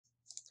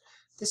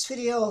This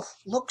video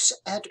looks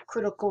at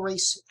critical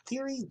race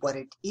theory, what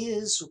it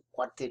is,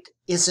 what it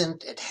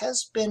isn't. It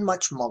has been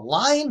much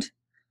maligned.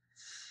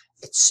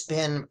 It's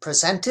been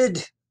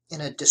presented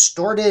in a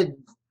distorted,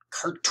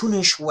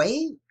 cartoonish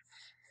way.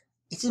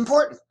 It's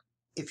important,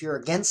 if you're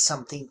against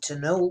something, to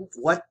know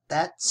what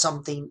that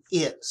something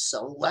is.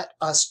 So let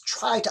us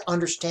try to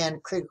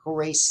understand critical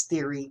race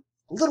theory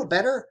a little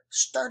better,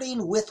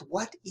 starting with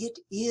what it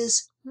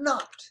is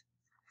not.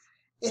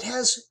 It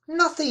has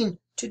nothing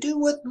to do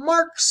with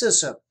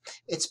Marxism.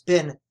 It's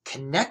been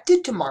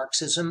connected to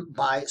Marxism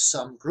by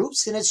some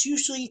groups, and it's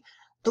usually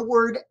the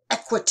word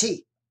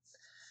equity.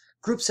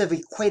 Groups have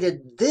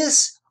equated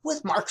this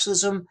with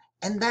Marxism,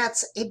 and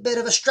that's a bit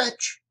of a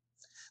stretch.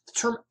 The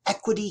term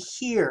equity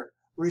here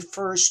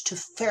refers to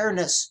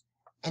fairness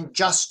and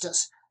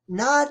justice,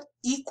 not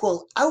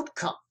equal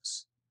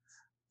outcomes,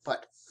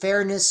 but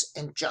fairness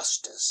and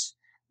justice.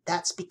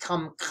 That's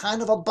become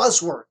kind of a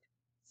buzzword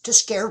to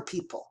scare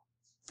people,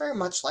 very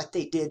much like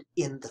they did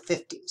in the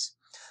 50s.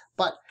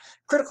 But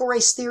critical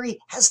race theory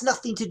has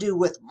nothing to do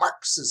with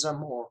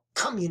Marxism or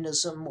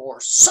communism or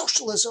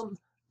socialism,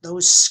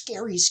 those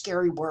scary,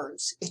 scary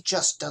words. It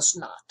just does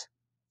not.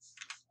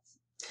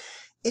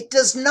 It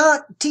does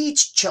not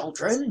teach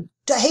children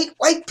to hate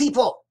white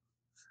people.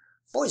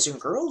 Boys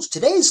and girls,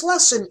 today's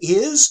lesson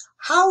is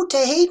how to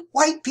hate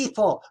white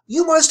people.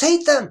 You must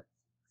hate them.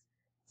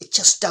 It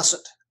just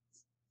doesn't.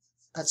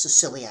 That's a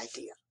silly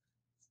idea.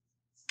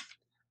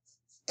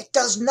 It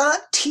does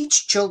not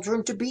teach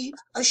children to be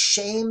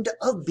ashamed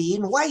of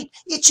being white.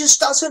 It just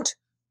doesn't.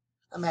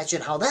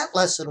 Imagine how that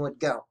lesson would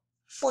go.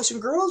 Boys and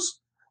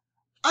girls,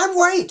 I'm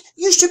white.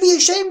 You should be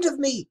ashamed of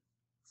me.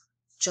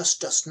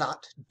 Just does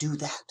not do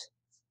that.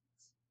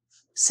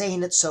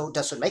 Saying it so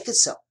doesn't make it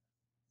so.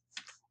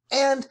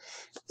 And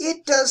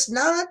it does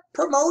not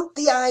promote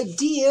the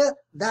idea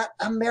that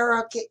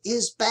America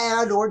is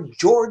bad or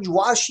George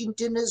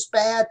Washington is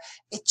bad.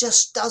 It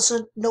just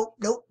doesn't. Nope,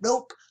 nope,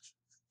 nope.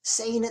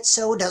 Saying it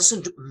so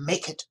doesn't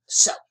make it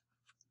so.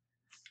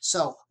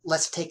 So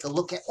let's take a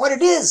look at what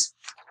it is.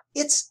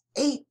 It's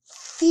a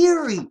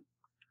theory.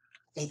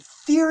 A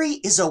theory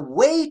is a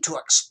way to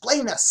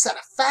explain a set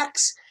of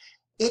facts.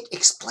 It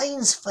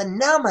explains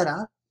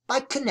phenomena by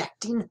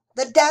connecting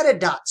the data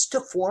dots to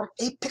form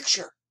a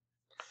picture.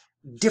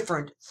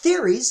 Different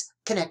theories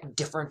connect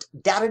different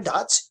data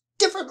dots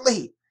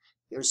differently.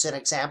 Here's an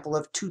example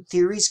of two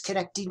theories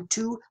connecting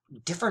two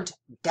different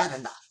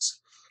data dots.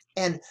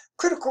 And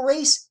critical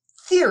race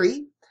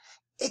theory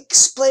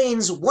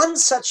explains one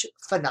such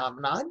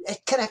phenomenon.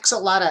 It connects a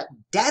lot of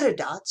data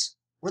dots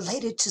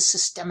related to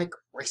systemic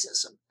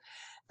racism.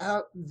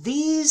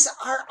 These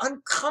are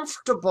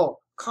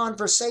uncomfortable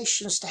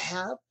conversations to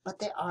have, but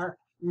they are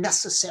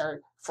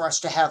necessary for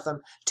us to have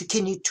them to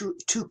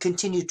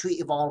continue to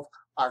evolve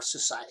our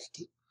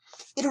society.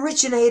 It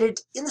originated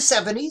in the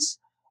 70s.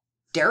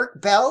 Derek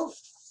Bell,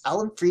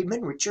 Alan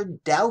Friedman,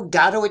 Richard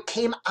Delgado. It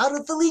came out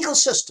of the legal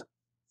system.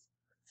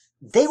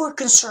 They were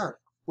concerned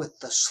with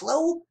the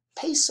slow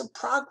pace of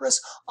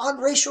progress on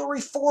racial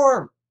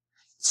reform.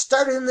 It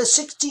started in the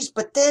 60s,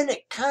 but then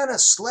it kind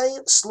of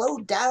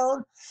slowed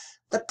down.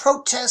 The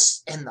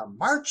protests and the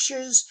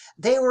marches,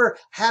 they were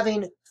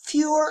having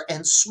fewer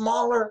and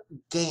smaller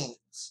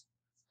gains.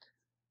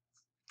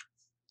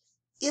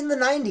 In the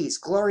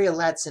 90s, Gloria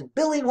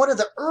Ladson-Billing, one of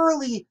the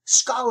early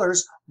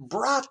scholars,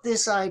 brought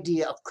this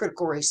idea of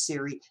critical race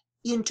theory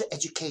into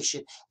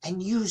education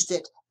and used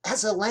it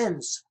as a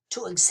lens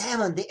to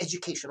examine the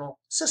educational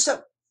system.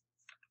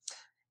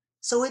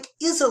 So it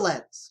is a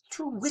lens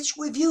through which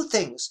we view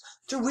things,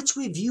 through which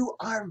we view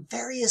our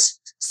various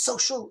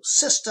social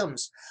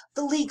systems,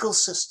 the legal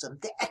system,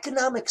 the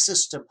economic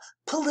system,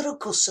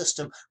 political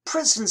system,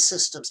 prison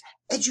systems,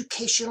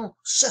 educational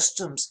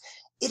systems.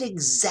 It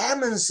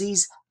examines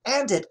these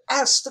and it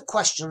asks the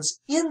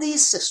questions in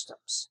these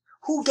systems.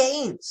 Who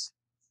gains?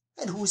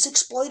 And who is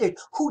exploited?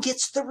 Who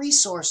gets the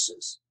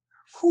resources?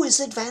 Who is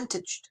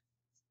advantaged?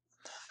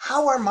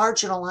 How are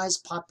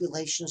marginalized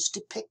populations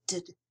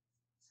depicted?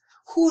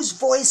 Whose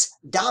voice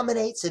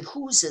dominates and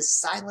whose is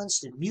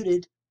silenced and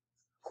muted?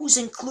 Who's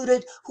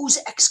included? Who's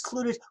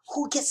excluded?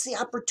 Who gets the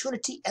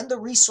opportunity and the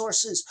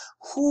resources?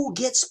 Who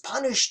gets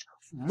punished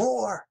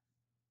more?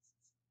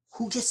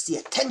 Who gets the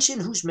attention?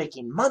 Who's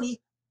making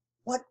money?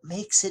 What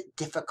makes it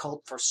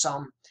difficult for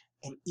some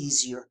and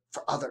easier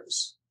for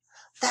others?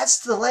 That's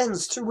the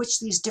lens through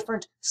which these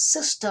different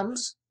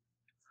systems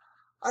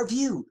are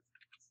viewed.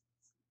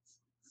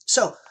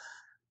 So,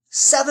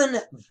 7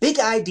 big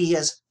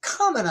ideas,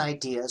 common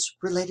ideas,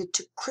 related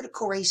to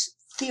critical race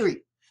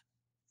theory.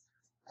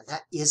 And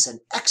that is an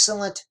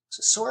excellent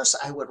source.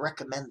 I would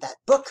recommend that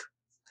book.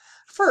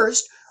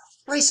 First,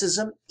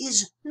 racism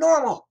is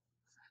normal.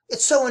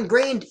 It's so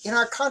ingrained in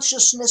our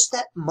consciousness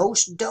that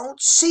most don't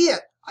see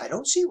it. I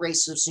don't see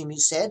racism, you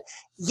said.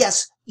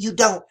 Yes, you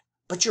don't,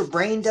 but your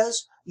brain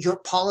does, your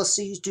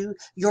policies do,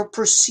 your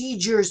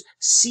procedures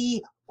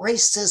see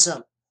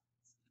racism.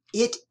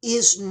 It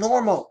is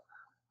normal.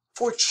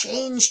 For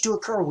change to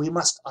occur, we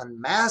must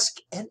unmask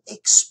and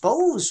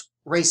expose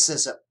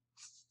racism.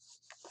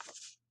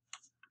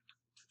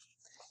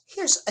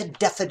 Here's a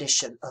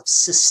definition of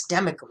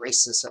systemic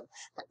racism.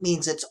 That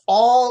means it's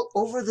all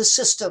over the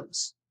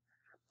systems.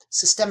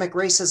 Systemic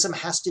racism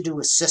has to do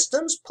with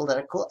systems,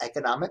 political,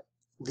 economic,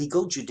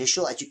 legal,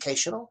 judicial,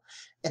 educational,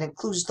 and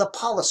includes the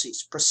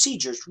policies,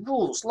 procedures,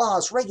 rules,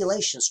 laws,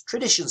 regulations,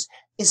 traditions,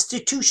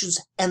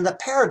 institutions, and the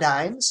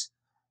paradigms,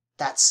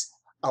 that's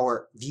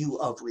our view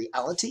of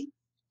reality,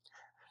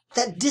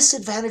 that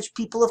disadvantage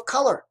people of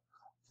color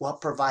while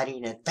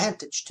providing an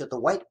advantage to the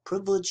white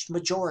privileged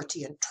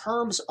majority in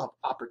terms of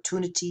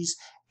opportunities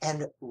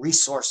and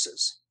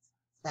resources.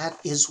 That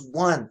is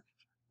one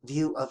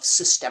view of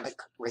systemic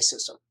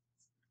racism.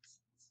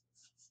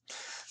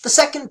 The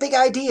second big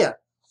idea,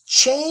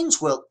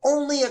 change will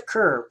only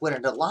occur when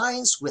it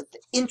aligns with the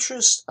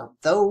interests of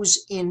those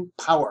in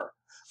power.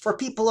 For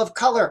people of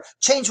color,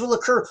 change will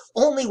occur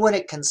only when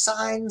it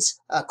coincides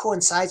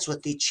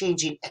with the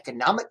changing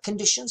economic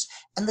conditions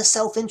and the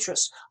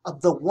self-interest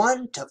of the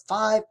 1 to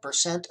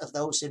 5% of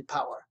those in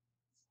power.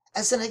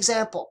 As an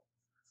example,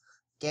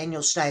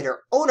 Daniel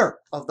Snyder, owner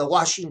of the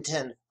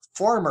Washington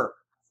former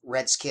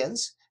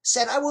Redskins,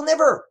 said, "I will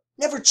never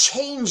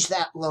change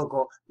that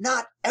logo,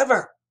 not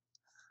ever."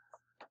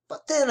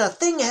 But then a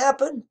thing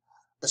happened.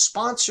 The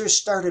sponsors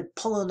started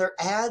pulling their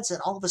ads,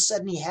 and all of a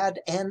sudden he had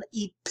an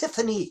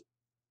epiphany.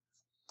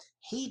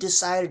 He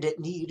decided it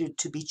needed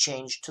to be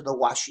changed to the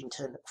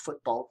Washington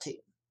football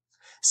team.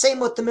 Same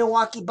with the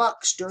Milwaukee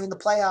Bucks during the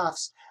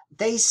playoffs.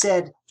 They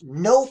said,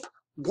 "Nope,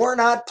 we're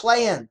not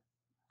playing."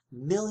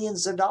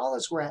 Millions of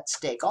dollars were at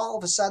stake. All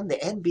of a sudden,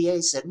 the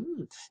NBA said,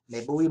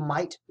 maybe we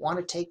might want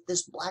to take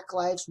this Black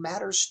Lives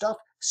Matter stuff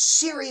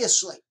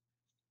seriously.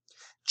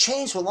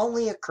 Change will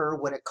only occur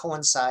when it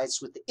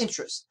coincides with the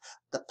interests,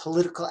 the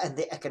political and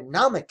the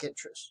economic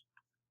interests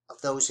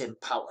of those in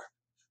power.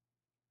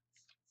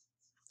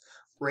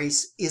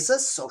 Race is a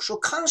social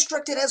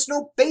construct. It has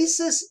no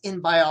basis in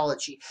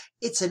biology.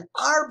 It's an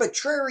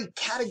arbitrary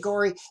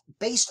category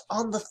based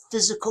on the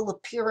physical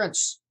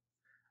appearance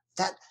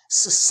that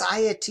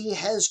society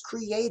has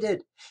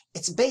created.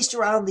 It's based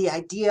around the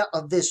idea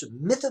of this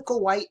mythical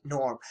white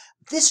norm.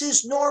 This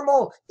is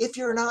normal. If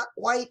you're not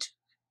white,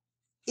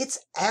 it's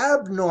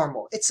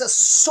abnormal. It's a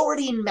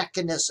sorting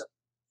mechanism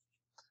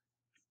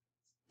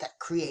that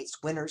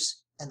creates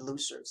winners and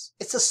losers.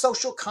 It's a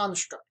social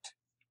construct.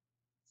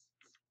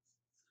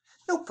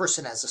 No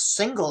person has a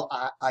single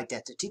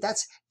identity.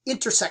 That's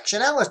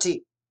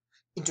intersectionality.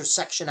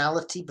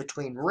 Intersectionality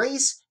between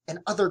race and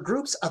other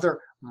groups,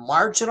 other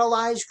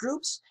marginalized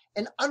groups,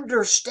 and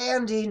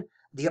understanding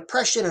the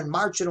oppression and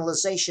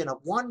marginalization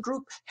of one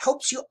group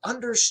helps you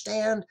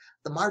understand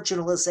the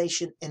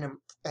marginalization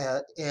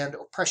and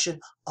oppression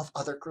of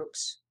other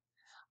groups.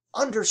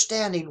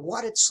 Understanding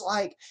what it's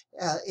like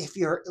if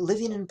you're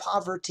living in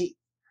poverty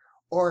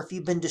or if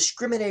you've been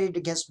discriminated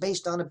against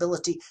based on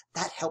ability,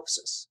 that helps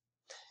us.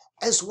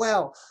 As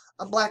well,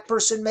 a black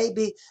person may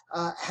be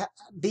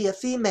a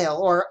female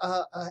or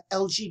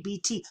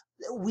LGBT.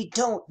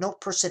 No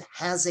person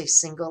has a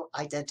single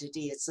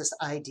identity. It's this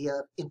idea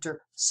of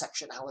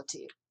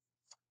intersectionality.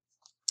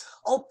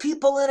 All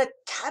people in a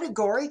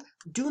category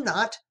do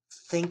not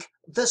think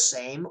the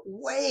same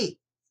way.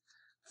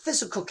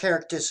 Physical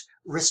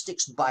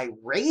characteristics by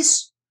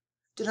race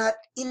do not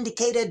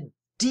indicate a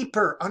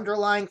deeper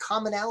underlying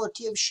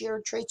commonality of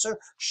shared traits or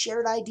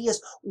shared ideas.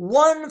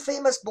 One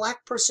famous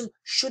black person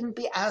shouldn't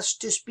be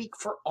asked to speak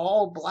for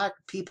all black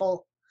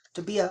people,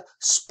 to be a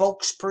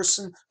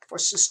spokesperson for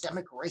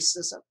systemic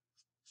racism.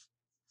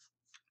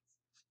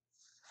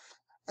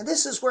 And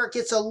this is where it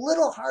gets a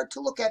little hard to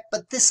look at,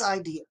 but this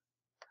idea,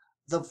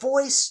 the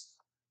voice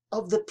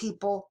of the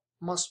people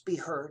must be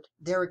heard.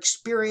 Their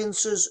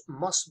experiences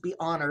must be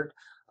honored.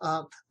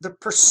 The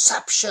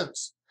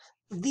perceptions,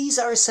 these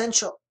are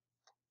essential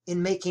in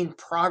making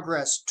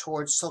progress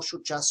towards social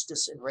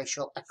justice and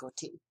racial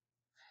equity.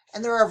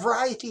 And there are a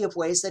variety of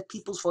ways that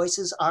people's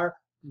voices are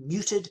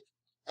muted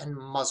and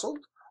muzzled.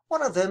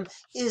 One of them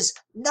is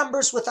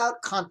numbers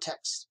without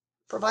context,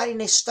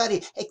 providing a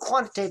study, a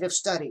quantitative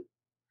study.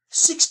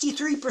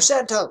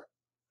 63% of,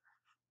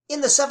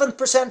 in the 7th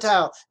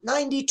percentile,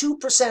 92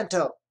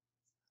 percentile.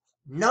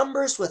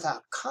 Numbers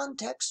without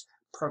context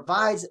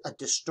provides a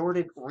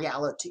distorted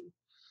reality.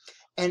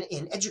 And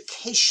in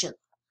education,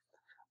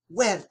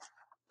 when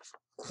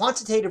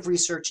quantitative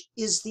research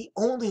is the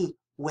only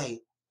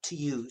way to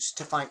use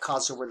to find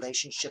causal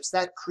relationships,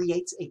 that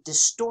creates a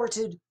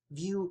distorted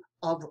view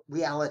of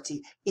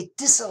reality. It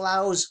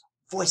disallows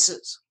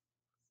voices.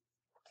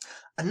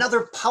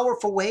 Another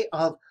powerful way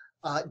of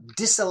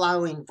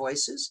disallowing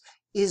voices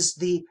is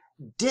the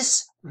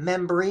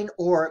dismembering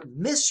or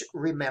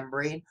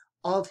misremembering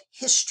of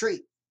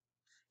history.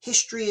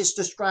 History is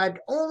described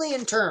only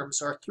in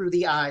terms or through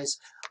the eyes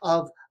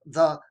of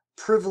the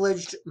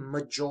privileged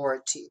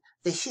majority.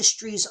 The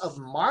histories of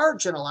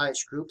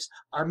marginalized groups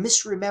are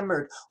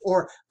misremembered,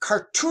 or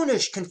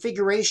cartoonish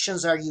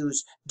configurations are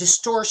used,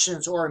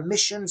 distortions or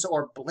omissions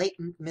or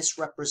blatant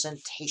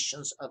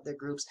misrepresentations of the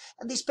groups.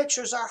 And these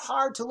pictures are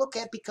hard to look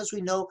at because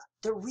we know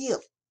they're real.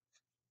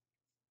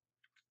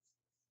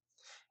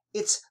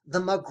 It's the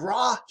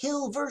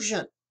McGraw-Hill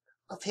version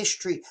of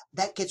history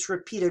that gets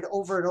repeated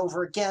over and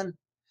over again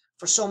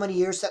for so many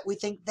years that we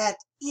think that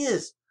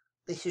is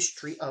the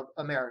history of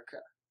America.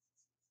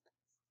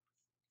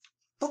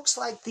 Books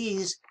like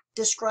these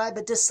describe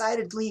a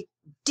decidedly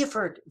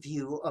different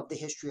view of the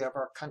history of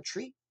our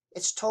country.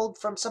 It's told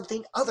from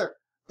something other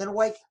than a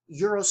white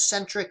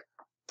Eurocentric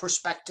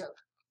perspective.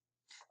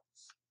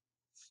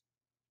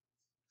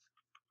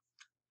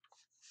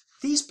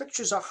 These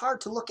pictures are hard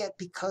to look at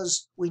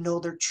because we know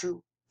they're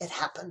true. It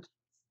happened.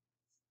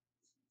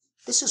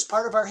 This is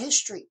part of our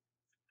history.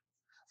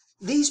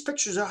 These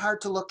pictures are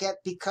hard to look at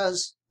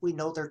because we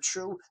know they're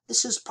true.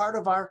 This is part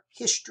of our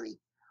history.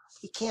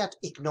 We can't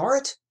ignore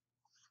it.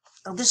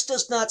 Now, this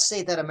does not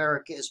say that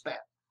America is bad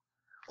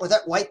or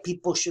that white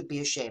people should be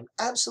ashamed.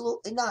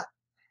 Absolutely not.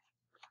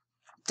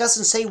 It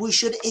doesn't say we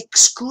should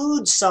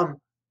exclude some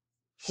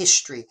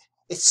history.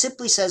 It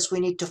simply says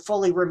we need to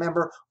fully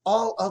remember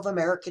all of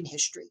American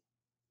history.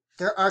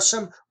 There are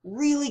some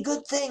really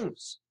good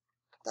things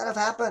that have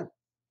happened.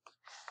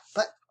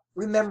 But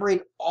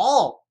remembering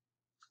all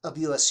of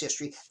U.S.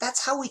 history,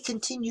 that's how we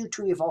continue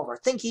to evolve our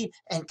thinking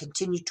and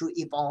continue to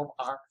evolve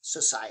our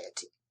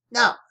society.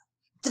 Now,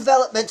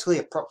 developmentally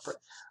appropriate.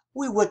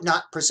 We would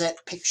not present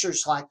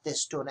pictures like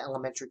this to an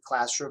elementary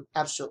classroom.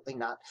 Absolutely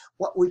not.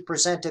 What we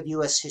present of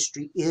U.S.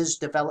 history is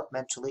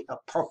developmentally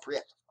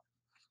appropriate.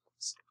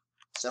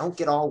 So don't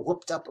get all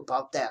whooped up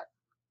about that.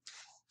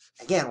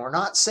 Again, we're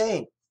not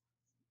saying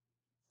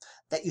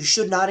that you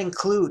should not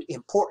include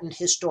important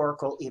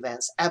historical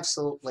events.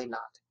 Absolutely not.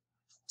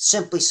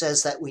 Simply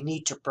says that we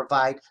need to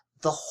provide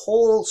the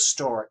whole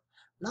story,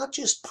 not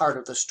just part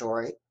of the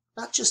story,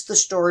 not just the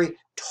story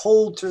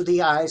told through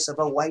the eyes of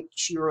a white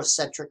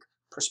Eurocentric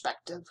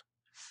perspective,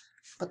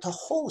 but the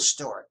whole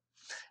story.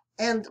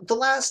 And the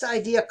last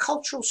idea,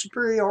 cultural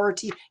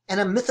superiority and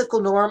a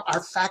mythical norm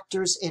are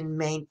factors in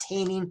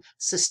maintaining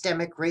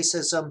systemic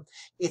racism.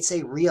 It's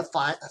a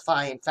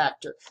reifying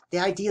factor. The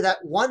idea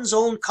that one's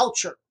own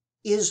culture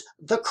is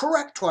the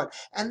correct one,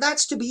 and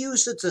that's to be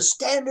used as a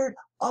standard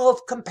of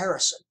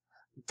comparison.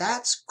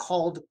 That's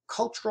called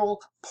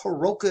cultural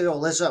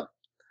parochialism.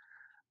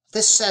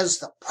 This says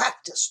the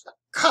practice, the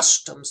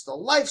customs, the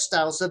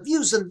lifestyles, the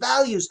views and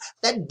values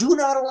that do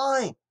not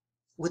align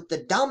with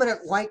the dominant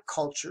white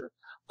culture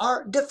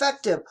are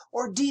defective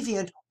or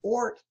deviant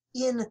or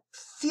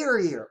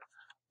inferior.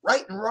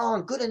 Right and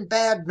wrong, good and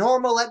bad,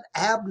 normal and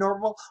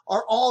abnormal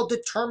are all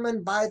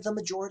determined by the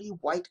majority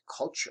white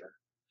culture.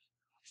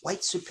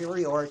 White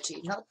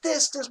superiority. Now,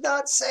 this does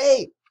not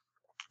say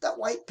that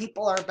white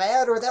people are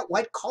bad or that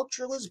white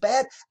culture is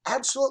bad.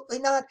 Absolutely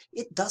not.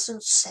 It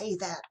doesn't say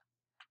that.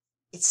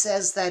 It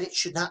says that it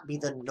should not be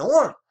the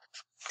norm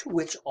to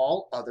which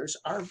all others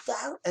are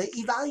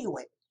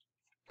evaluated.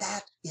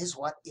 That is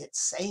what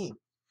it's saying.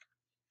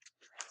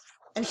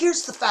 And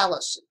here's the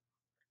fallacy.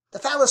 The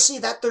fallacy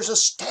that there's a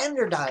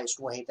standardized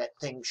way that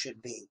things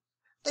should be.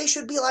 They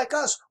should be like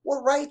us.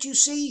 We're right, you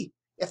see.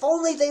 If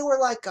only they were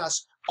like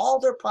us, all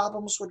their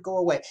problems would go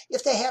away.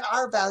 If they had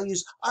our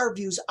values, our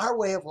views, our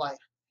way of life.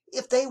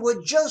 If they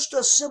would just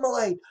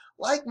assimilate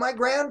like my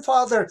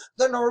grandfather,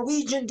 the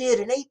Norwegian, did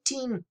in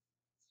 18,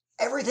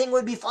 everything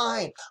would be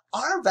fine.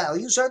 Our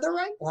values are the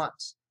right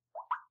ones.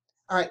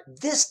 All right,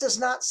 this does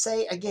not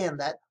say, again,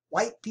 that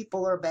white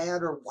people are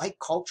bad or white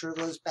culture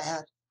is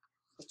bad.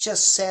 It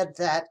just said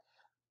that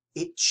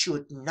it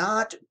should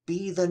not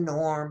be the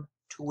norm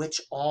to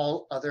which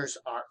all others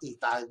are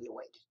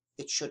evaluated.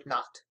 It should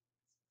not.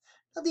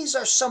 Now, these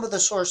are some of the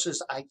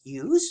sources I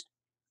used.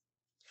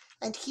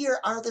 And here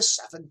are the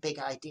 7 big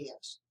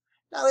ideas.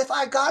 Now, if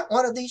I got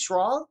one of these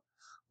wrong,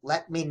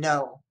 let me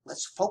know.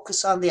 Let's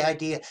focus on the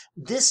idea.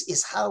 This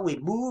is how we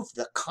move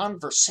the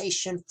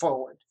conversation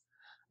forward.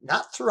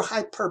 Not through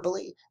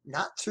hyperbole,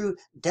 not through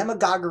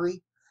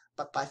demagoguery,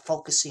 but by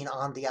focusing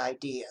on the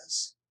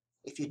ideas.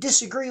 If you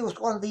disagree with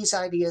one of these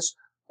ideas,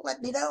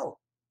 let me know.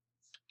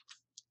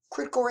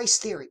 Critical race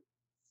theory.